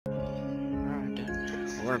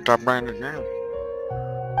gonna stop playing the game.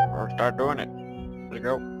 Or start doing it. Let's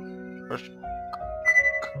go. Let's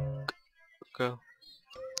go.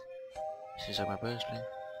 This is my bracelet.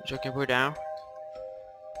 So can put down,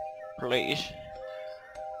 please.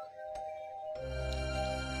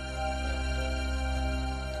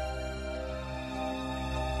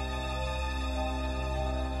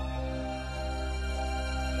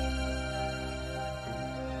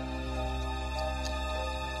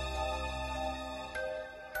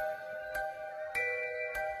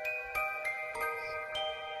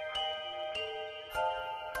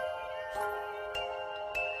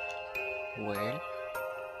 Well,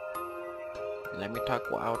 let me talk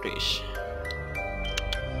about this.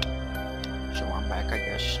 So I'm back, I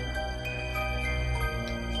guess.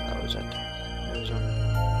 How was that? Arizona.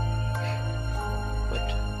 But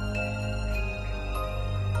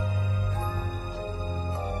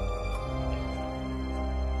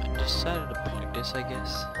I decided to play this, I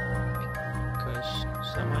guess, because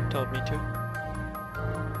someone told me to,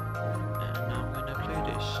 and now I'm gonna play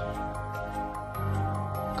this.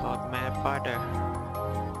 Called Mad Father.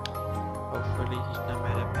 Hopefully he's not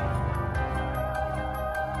mad at me.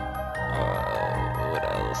 What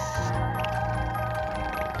else?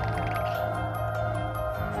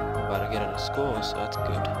 I'm about to get out of school, so that's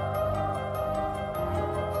good.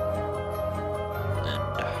 And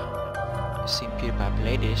I've seen PewDiePie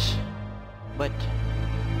play this, but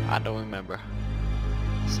I don't remember.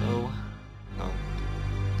 So,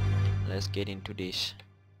 let's get into this.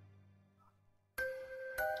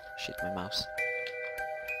 Shit, my mouse.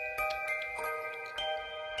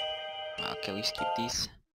 Can we skip these?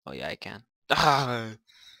 Oh yeah, I can. Alright.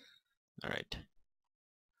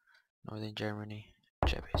 Northern Germany.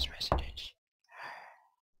 Japanese residence.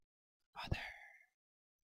 Father.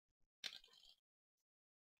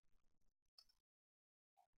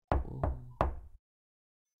 Ooh.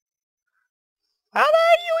 Father,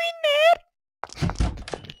 are you in there?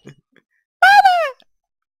 Father!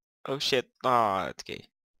 Oh shit. Oh, that's gay.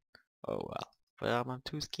 Oh well. Well, I'm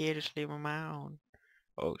too scared to sleep on my own.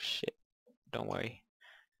 Oh shit. Don't worry.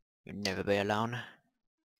 You'll never be alone.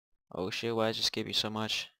 Oh shit, why did I just give you so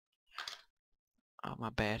much? Oh, my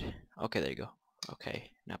bad. Okay, there you go.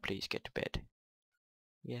 Okay, now please get to bed.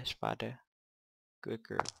 Yes, father. Good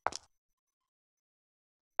girl.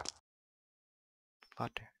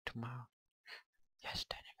 Father, tomorrow. Yes,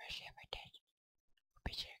 the anniversary of my dad. We'll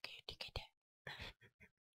be sure to get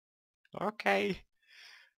that. Okay.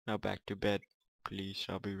 Now back to bed. Please,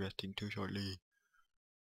 I'll be resting too shortly.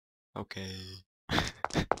 Okay.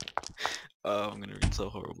 Oh, I'm gonna read so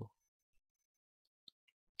horrible.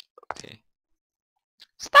 Okay.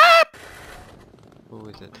 Stop! Who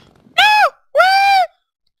is it? No!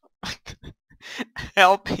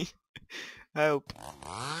 Help me! Help!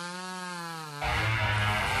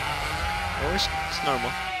 Oh, it's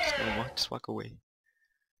normal. It's normal. Just walk away.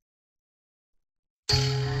 God,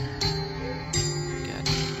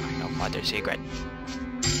 I know father's secret.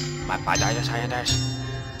 My father is a scientist.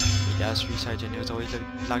 He does research and he was always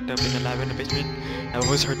locked up in the lab in the basement. I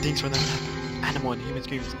always heard things from that lab. Animal and human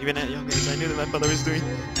screams. Even at young age, I knew that my father was doing.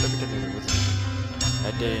 Let me tell you what it was.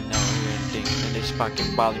 I didn't know anything, and this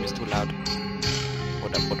fucking volume is too loud.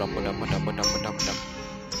 Hold up.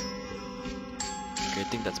 Okay, I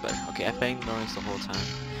think that's better. Okay, I've been ignorance the whole time.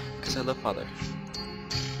 Because I love father.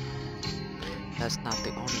 That's not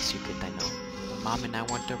the only secret I know. When mom and I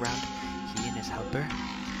went around, he and his helper.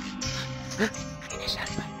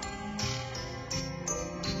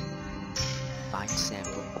 Fine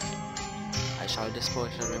sample. I shall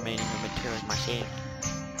dispose of the remaining materials myself.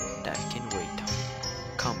 That can wait.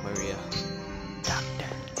 Come, Maria. Doctor.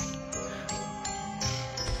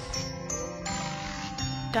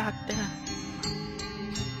 Doctor.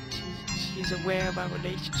 She's aware of our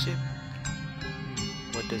relationship.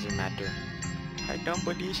 What does it matter? I don't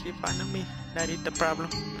believe she found me. That is the problem.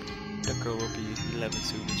 The girl will be 11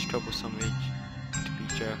 soon. It's troublesome age. To be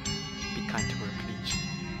sure, be kind to her, please.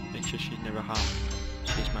 Make sure she's never harmed.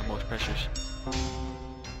 She is my most precious.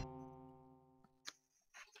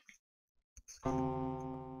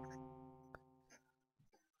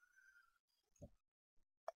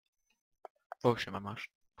 Oh shit, my mouse.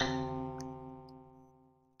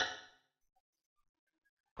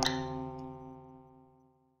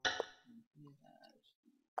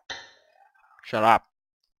 Shut up.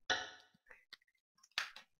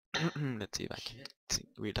 Let's see if I can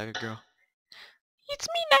read like a girl. It's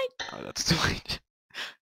midnight. Oh, that's too late.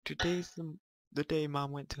 Today's the day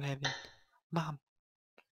Mom went to heaven. Mom.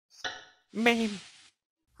 Ma'am.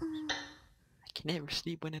 I can never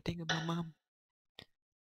sleep when I think about Mom.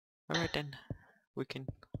 Alright then. We can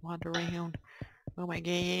wander around. Oh my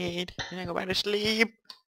god. Can I go back to sleep?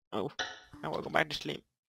 Oh, I want to go back to sleep.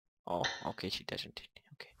 Oh, okay, she doesn't.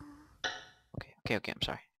 Okay. Okay, I'm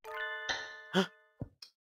sorry. Huh?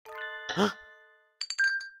 Huh?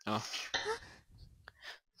 Oh.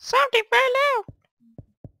 Something fell out!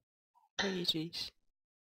 Crazies.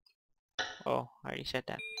 Oh, I already said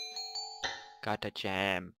that. Got a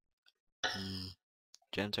gem.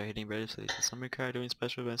 Gems are hitting religiously. The summer card doing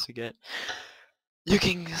special events to get. You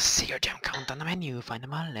can see your gem count on the menu, find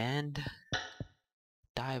them all, and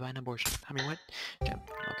die by an abortion. I mean, what? Gem.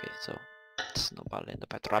 Okay, so snowball in the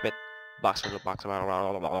pet rabbit. Box for the box. Or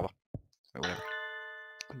whatever.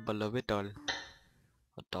 Beloved doll.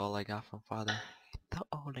 A doll I got from father. The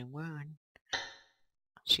all-in-one.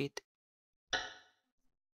 Shit.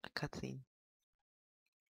 A cutscene.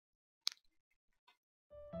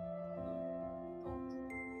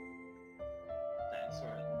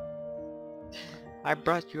 I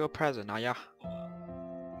brought you a present, Aya. Yay,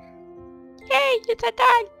 it's a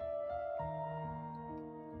doll!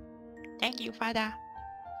 Thank you, father.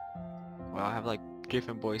 Well, I have like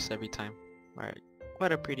different voice every time. Alright.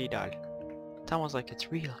 What a pretty doll. It's almost like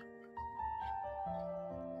it's real.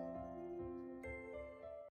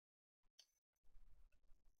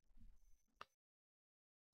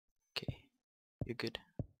 Okay. You're good.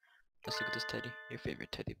 Let's look at this teddy. Your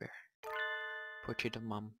favorite teddy bear. Portrait of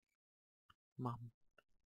mom. Mom.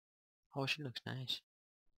 Oh, she looks nice.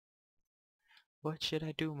 What should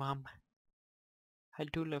I do, mom? I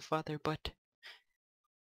do love father, but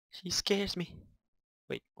she scares me.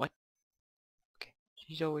 Wait, what? Okay.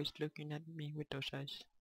 She's always looking at me with those eyes.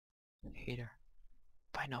 I hate her.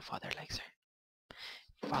 But I know father likes her.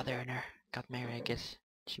 Father and her got married, I guess.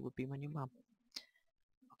 She would be my new mom.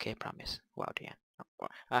 Okay, promise. Wow, Dan.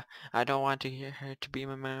 I don't want to hear her to be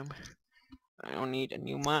my mom. I don't need a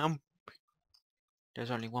new mom. There's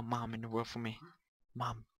only one mom in the world for me.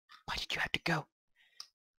 Mom, why did you have to go?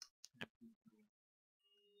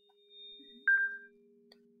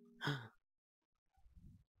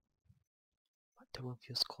 The room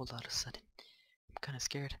feels cold all of a sudden. I'm kinda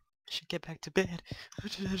scared. I should get back to bed.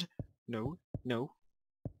 No, no.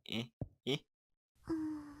 Eh, eh.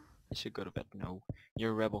 I should go to bed. No,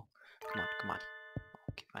 you're a rebel. Come on.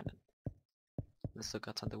 Okay, fine then. Let's look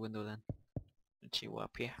outside the window then. Let's see what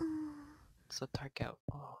up here. It's so dark out.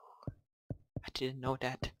 Oh, I didn't know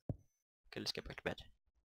that. Okay, let's get back to bed.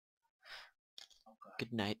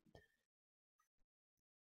 Good night.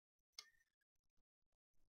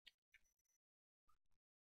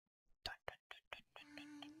 Dun, dun, dun, dun, dun, dun,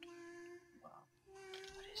 dun.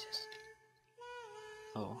 What is this?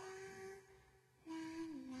 Oh.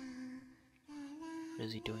 What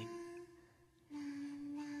is he doing?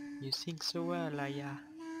 You sing so well, Aya.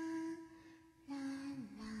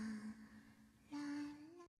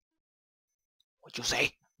 What'd you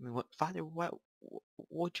say? I mean, what, father? What?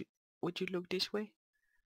 Would you look this way?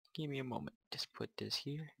 Give me a moment. Just put this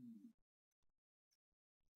here.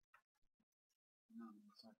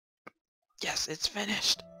 Yes, it's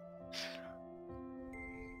finished.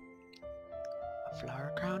 A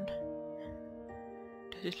flower crown?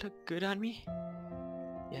 Does it look good on me?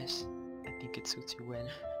 Yes, I think it suits you well.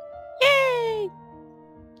 Yay!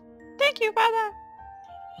 Thank you, father.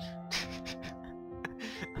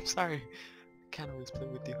 I'm sorry. I can't always play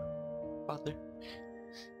with you, father.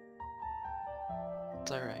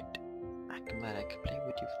 It's alright. I'm glad I could play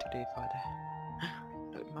with you today, father.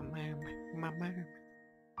 Look, my mom.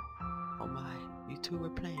 Oh my, you two were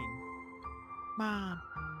playing. Mom!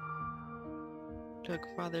 Look,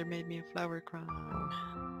 father made me a flower crown.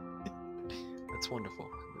 That's wonderful.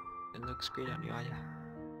 It looks great on you, Aya.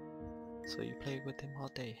 So you played with him all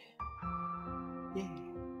day. Yay!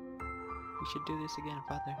 We should do this again,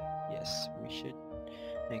 father. Yes, we should.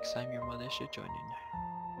 Next time your mother should join in.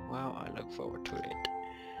 Well, I look forward to it.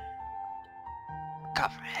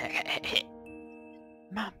 Cough.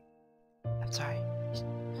 Mom! I'm sorry.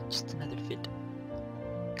 Just another fit.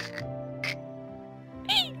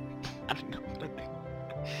 I don't know.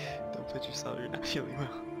 Don't put yourself, you're not feeling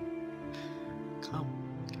well. Come,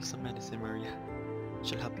 give some medicine, Maria.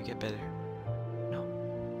 She'll help you get better. No,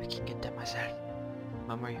 I can get that myself.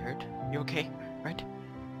 Mom, are you hurt? You okay? Right?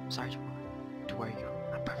 Sorry to worry you.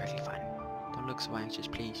 I'm perfectly fine. Don't look so anxious,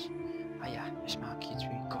 please. Ah yeah, your smile keeps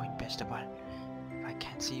me going best of all. If I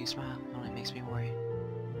can't see you smile, it only makes me worry.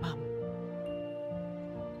 Mom.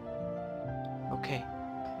 Okay.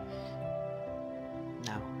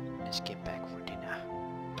 Now, let's get back for dinner.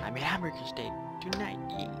 I made hamburger steak tonight.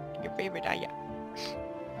 Your favorite, Aya.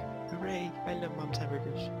 Hooray! I love Mom's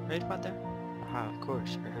hamburgers. Right, father? Ah, of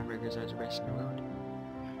course. Her hamburgers are the best in the world.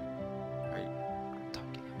 Are you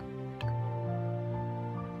talking?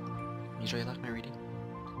 Usually I like my reading.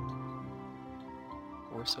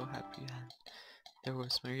 We're so happy that there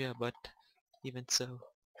was Maria, but even so,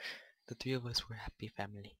 the three of us were a happy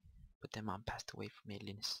family. But then Mom passed away from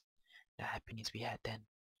illness. The happiness we had then,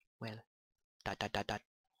 well, dot dot dot dot.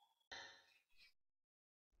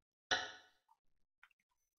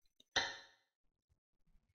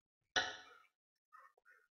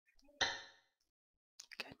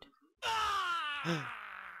 Good.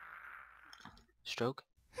 Stroke?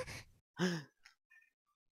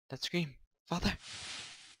 That scream! Father!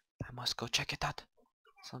 I must go check it out.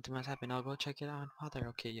 Something must happen. I'll go check it out. Father,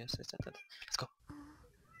 okay, yes, let's go.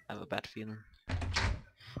 I have a bad feeling.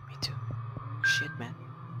 Me too. Shit, man.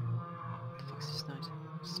 What the fuck's this noise?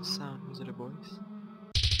 What's the sound? Was it a voice?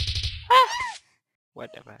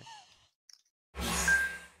 What the fuck?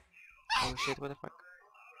 Oh shit, what the fuck?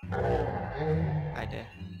 Hi there.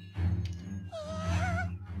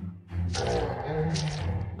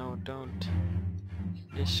 No, don't.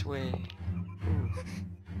 This way. Ooh.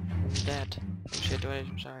 That. Oh shit, wait,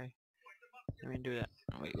 I'm sorry. Let me do that.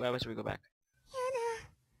 Wait, why must we go back?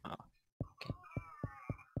 Oh, okay.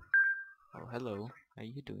 Oh, hello. How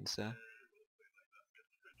you doing, sir?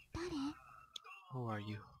 Who are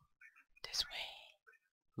you? This way.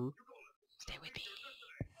 Who? Stay with me.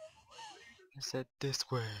 I said this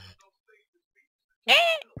way.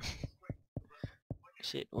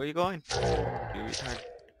 Shit, where you going? You retard.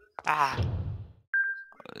 Ah!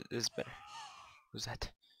 Oh, this is better. Who's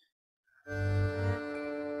that?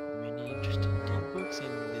 Many interesting deep books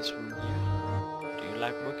in this room here. Do you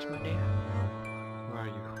like books, my dear? Who are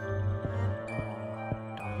you?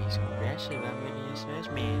 Oh, don't be so aggressive. I'm really a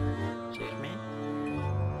salesman. Salesman?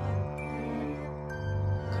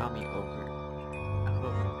 Call me Ogre. I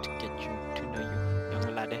hope to get you to know you, young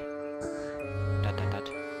lady. Dot dot dot.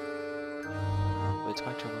 But it's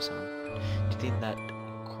quite troublesome. Do you think that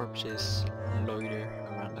corpses loiter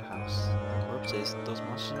around the house? Corpses? Those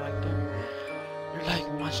monsters like them? They're like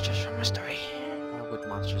monsters from a story. Why would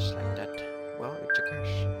monsters like that? Well, it's a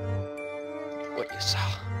curse. What you saw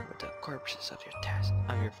with the corpses of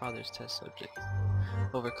your father's test subjects.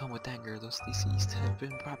 Overcome with anger, those deceased have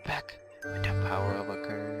been brought back with the power of a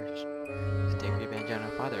curse. To take revenge on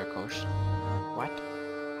our father, of course. What?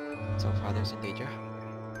 So father's in danger?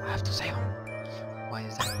 I have to save him. Why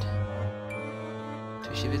is that?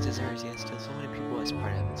 Toshi visits Earth and kills so many people as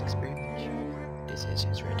part of his experiment. This is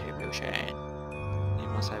his retribution. You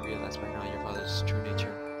must have realized by now your father's true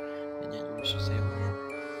nature, and yet you wish to save him.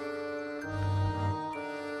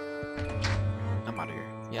 I'm out of here.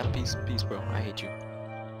 Yeah, peace, bro. I hate you.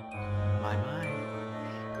 My.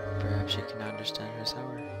 Perhaps she cannot understand her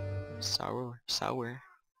sour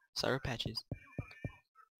patches.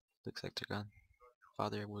 Looks like they're gone.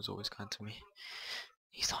 Father was always kind to me.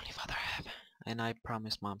 He's the only father I have. And I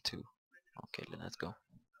promised Mom too. Okay, then let's go.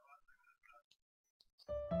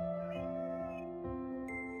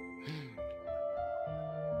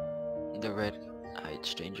 The red-eyed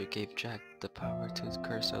stranger gave Jack the power to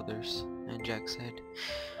curse others. And Jack said,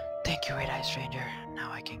 "Thank you, red-eyed stranger.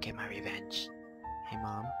 Now I can get my revenge." Hey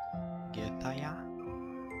Mom. Getaya?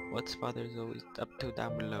 What's father's always up to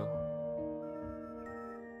down below?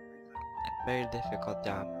 A very difficult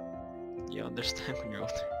job. You understand when you're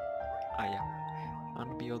older. Ah yeah. I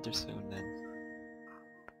wanna be older soon then.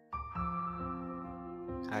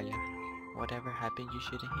 Ah yeah. Whatever happened, you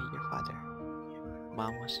shouldn't hate your father.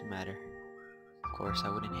 Mom, what's the matter? Of course I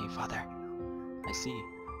wouldn't hate father. I see.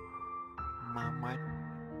 Mom, why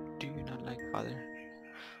do you not like father?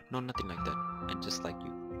 No, nothing like that. I just like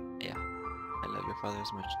you. Yeah. I love your father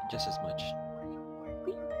just as much.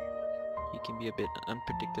 He can be a bit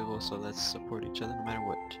unpredictable, so let's support each other no matter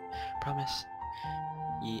what. Promise?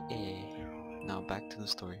 Yeah. Now back to the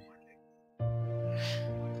story.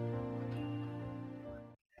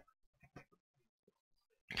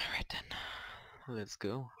 Alright then. Let's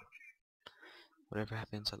go. Whatever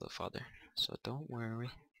happens, I love father. So don't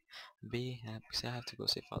worry. Be happy. Say I have to go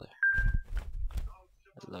save father.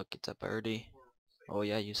 Look, it's a birdie. Oh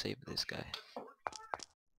yeah, you saved this guy.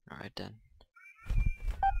 Alright then.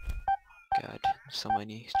 God, so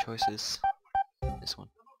many choices. This one.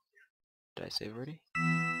 Did I save already?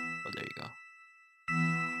 Oh, there you go.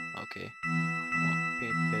 Okay.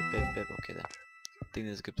 Okay then. I think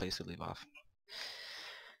this is a good place to leave off.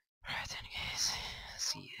 Alright then guys.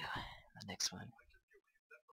 See you in the next one.